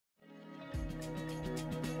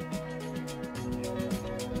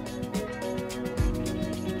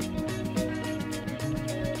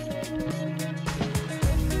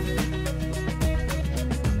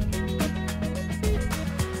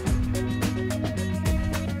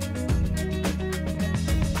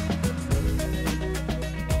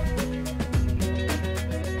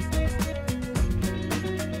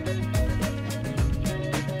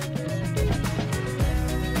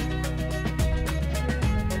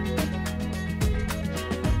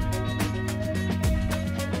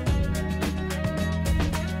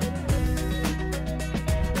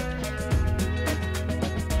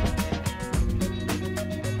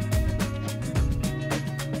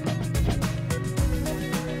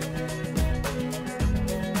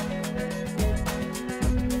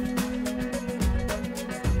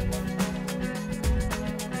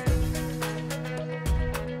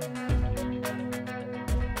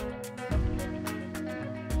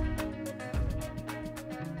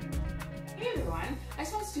everyone, I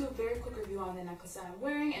just want to do a very quick review on the necklace that I'm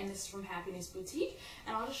wearing, and this is from Happiness Boutique,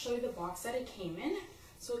 and I'll just show you the box that it came in.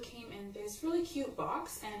 So it came in this really cute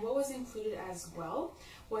box, and what was included as well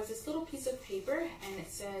was this little piece of paper, and it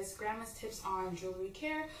says Grandma's Tips on Jewelry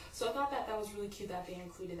Care. So I thought that that was really cute that they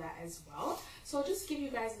included that as well. So I'll just give you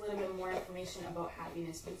guys a little bit more information about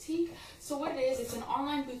Happiness Boutique. So what it is, it's an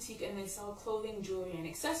online boutique and they sell clothing, jewelry, and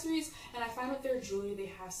accessories. And I find with their jewelry,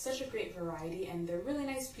 they have such a great variety, and they're really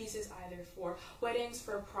nice pieces either for weddings,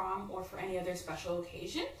 for prom, or for any other special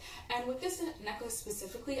occasion. And with this necklace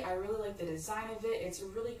specifically, I really like the design of it. It's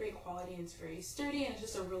really great quality, and it's very sturdy, and it's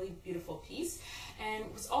just a really beautiful piece. And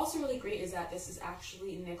what's also really great is that this is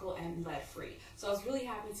actually nickel and lead free. So I was really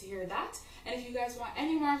happy to hear that. And if you guys want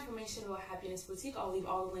any more information about Happiness Boutique, I'll leave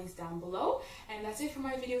all the links down below. And that's it for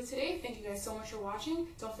my video today. Thank you guys so much for watching.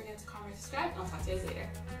 Don't forget to comment and subscribe, and I'll talk to you guys later.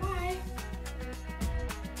 Bye!